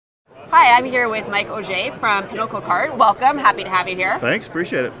Hi, I'm here with Mike Auger from Pinnacle Cart. Welcome, happy to have you here. Thanks,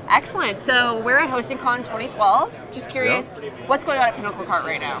 appreciate it. Excellent. So we're at HostingCon 2012. Just curious, what's going on at Pinnacle Cart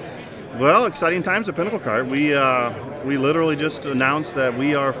right now? Well, exciting times at Pinnacle Cart. We literally just announced that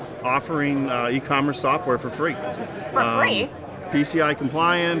we are offering e-commerce software for free. For free? PCI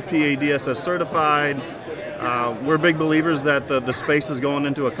compliant, PADSS certified. We're big believers that the space is going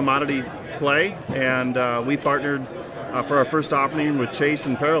into a commodity play, and we partnered for our first offering with Chase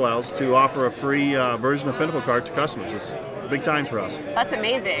and Parallels to offer a free version of Pinnacle Cart to customers. It's big time for us. That's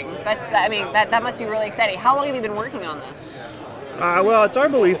amazing. That must be really exciting. How long have you been working on this? Well, it's our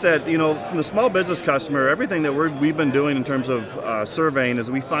belief that, from the small business customer, everything that we've been doing in terms of surveying is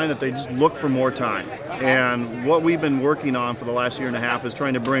we find that they just look for more time. Okay. And what we've been working on for the last year and a half is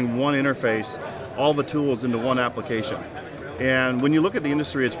trying to bring one interface, all the tools into one application. And when you look at the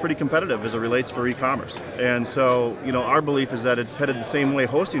industry, it's pretty competitive as it relates for e-commerce. And so, our belief is that it's headed the same way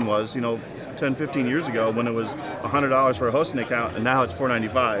hosting was, 10, 15 years ago when it was $100 for a hosting account, and now it's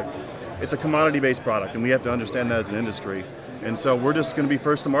 $495. It's a commodity-based product, and we have to understand that as an industry. And so we're just going to be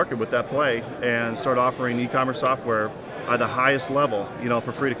first to market with that play and start offering e-commerce software at the highest level,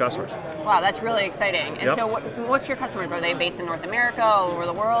 for free to customers. Wow, that's really exciting. And Yep. so what's your customers? Are they based in North America, all over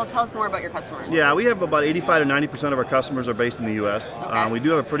the world? Tell us more about your customers. Yeah, we have about 85 to 90% of our customers are based in the U.S. Okay. We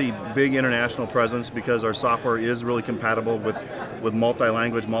do have a pretty big international presence because our software is really compatible with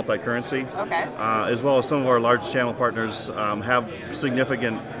multi-language, multi-currency. Okay. As well as some of our large channel partners have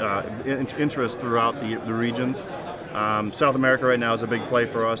significant interest throughout the regions. South America right now is a big play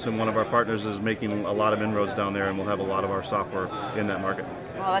for us, and one of our partners is making a lot of inroads down there, and we'll have a lot of our software in that market.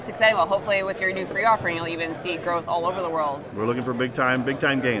 Well, that's exciting. Well, hopefully with your new free offering, you'll even see growth all over the world. We're looking for big time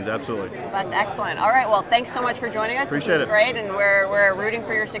gains, absolutely. That's excellent. All right, well, thanks so much for joining us. Appreciate this was it. great, and we're rooting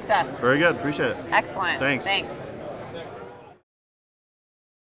for your success. Very good, appreciate it. Excellent. Thanks. Thanks.